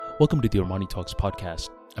Welcome to the Armani Talks podcast.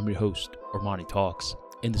 I'm your host, Armani Talks.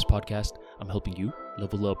 In this podcast, I'm helping you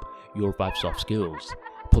level up your 5 soft skills: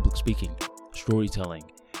 public speaking, storytelling,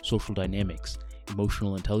 social dynamics,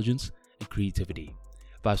 emotional intelligence, and creativity.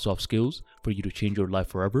 5 soft skills for you to change your life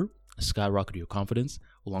forever and skyrocket your confidence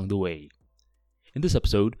along the way. In this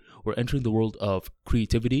episode, we're entering the world of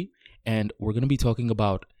creativity, and we're going to be talking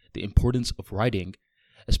about the importance of writing,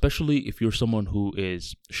 especially if you're someone who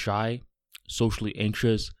is shy, socially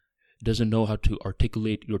anxious, doesn't know how to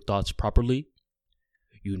articulate your thoughts properly.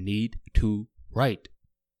 You need to write.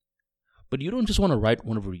 But you don't just want to write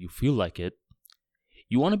whenever you feel like it.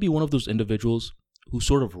 You want to be one of those individuals who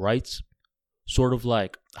sort of writes, sort of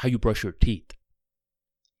like how you brush your teeth.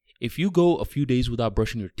 If you go a few days without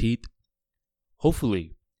brushing your teeth,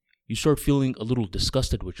 hopefully you start feeling a little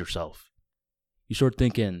disgusted with yourself. You start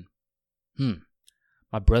thinking,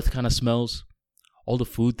 my breath kind of smells. All the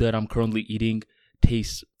food that I'm currently eating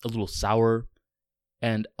tastes a little sour,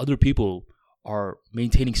 and other people are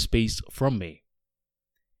maintaining space from me.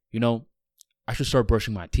 I should start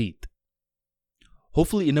brushing my teeth.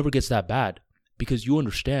 Hopefully it never gets that bad, because you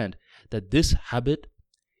understand that this habit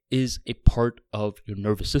is a part of your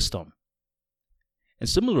nervous system. And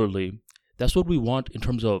similarly, that's what we want in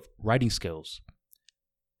terms of writing skills.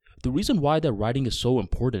 The reason why that writing is so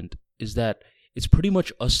important is that it's pretty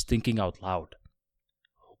much us thinking out loud.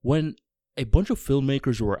 When a bunch of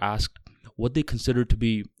filmmakers were asked what they consider to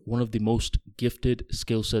be one of the most gifted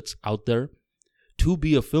skill sets out there to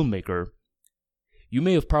be a filmmaker, you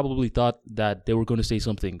may have probably thought that they were going to say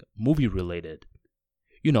something movie related.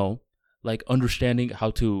 Like understanding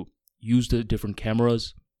how to use the different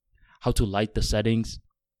cameras, how to light the settings,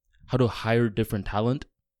 how to hire different talent.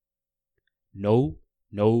 No,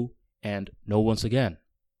 and no once again.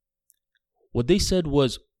 What they said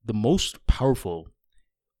was the most powerful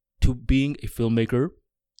to being a filmmaker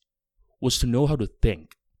was to know how to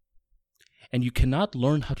think. And you cannot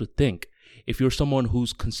learn how to think if you're someone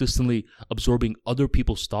who's consistently absorbing other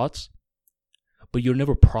people's thoughts, but you're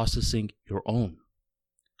never processing your own.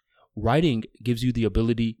 Writing gives you the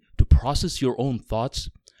ability to process your own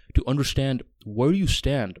thoughts, to understand where you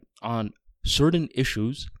stand on certain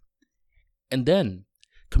issues, and then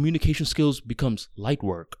communication skills becomes light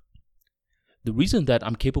work. The reason that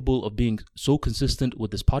I'm capable of being so consistent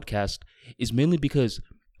with this podcast is mainly because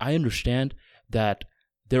I understand that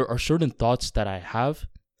there are certain thoughts that I have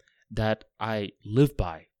that I live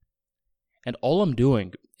by. And all I'm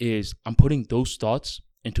doing is I'm putting those thoughts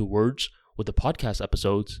into words with the podcast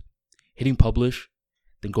episodes, hitting publish,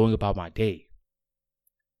 then going about my day.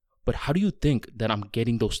 But how do you think that I'm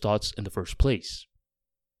getting those thoughts in the first place?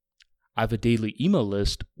 I have a daily email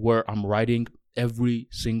list where I'm writing every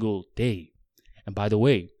single day. And by the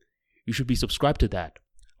way, you should be subscribed to that,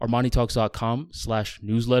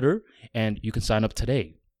 armanitalks.com/newsletter, and you can sign up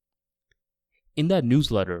today. In that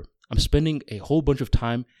newsletter, I'm spending a whole bunch of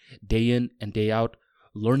time, day in and day out,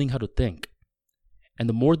 learning how to think. And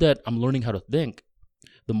the more that I'm learning how to think,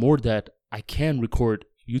 the more that I can record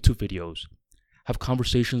YouTube videos, have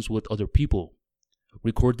conversations with other people,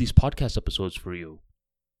 record these podcast episodes for you.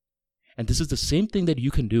 And this is the same thing that you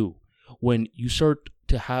can do when you start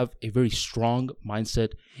to have a very strong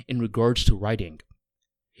mindset in regards to writing.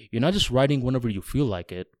 You're not just writing whenever you feel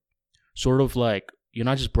like it, sort of like you're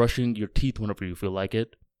not just brushing your teeth whenever you feel like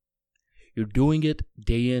it. You're doing it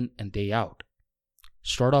day in and day out.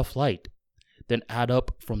 Start off light, then add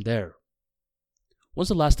up from there. When's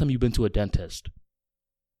the last time you've been to a dentist?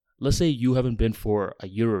 Let's say you haven't been for a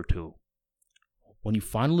year or two. When you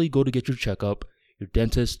finally go to get your checkup, your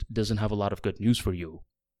dentist doesn't have a lot of good news for you.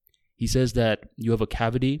 He says that you have a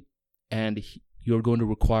cavity and you're going to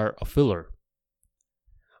require a filler.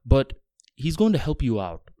 But he's going to help you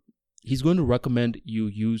out. He's going to recommend you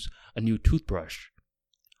use a new toothbrush.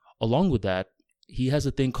 Along with that, he has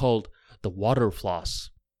a thing called the water floss.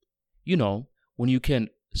 When you can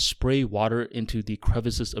spray water into the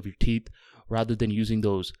crevices of your teeth rather than using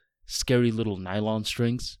those scary little nylon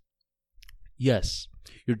strings. Yes,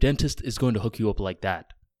 your dentist is going to hook you up like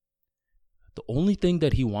that. The only thing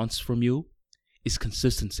that he wants from you is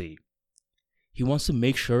consistency. He wants to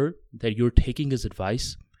make sure that you're taking his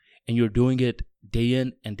advice and you're doing it day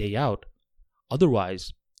in and day out.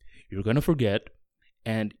 Otherwise, you're going to forget,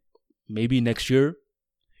 and maybe next year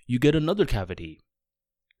you get another cavity.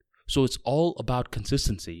 So it's all about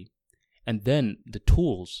consistency. And then the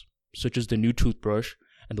tools, such as the new toothbrush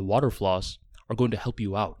and the water floss, are going to help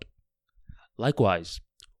you out. Likewise,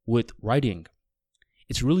 with writing,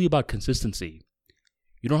 it's really about consistency.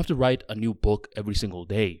 You don't have to write a new book every single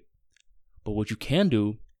day. But what you can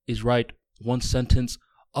do is write one sentence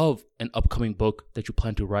of an upcoming book that you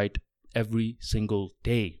plan to write every single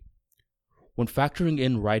day. When factoring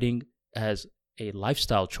in writing as a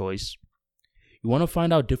lifestyle choice, you want to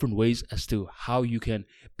find out different ways as to how you can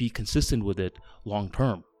be consistent with it long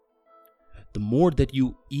term. The more that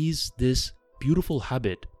you ease this beautiful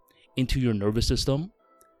habit into your nervous system,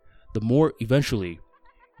 the more eventually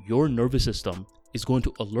your nervous system is going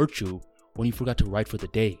to alert you when you forgot to write for the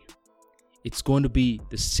day. It's going to be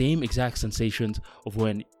the same exact sensations of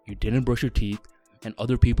when you didn't brush your teeth and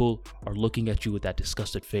other people are looking at you with that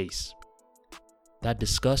disgusted face. That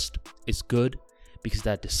disgust is good because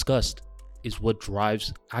that disgust is what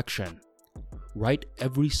drives action. Write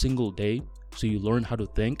every single day so you learn how to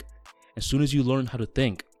think. As soon as you learn how to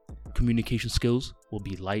think, communication skills will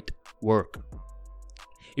be light work.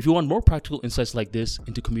 If you want more practical insights like this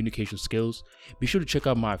into communication skills, be sure to check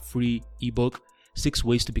out my free ebook, 6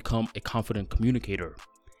 Ways to Become a Confident Communicator.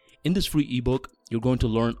 In this free ebook, you're going to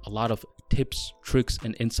learn a lot of tips, tricks,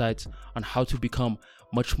 and insights on how to become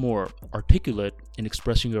much more articulate in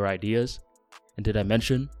expressing your ideas. And did I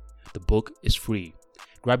mention, the book is free.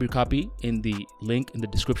 Grab your copy in the link in the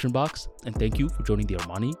description box, and thank you for joining the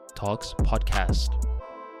Armani Talks podcast.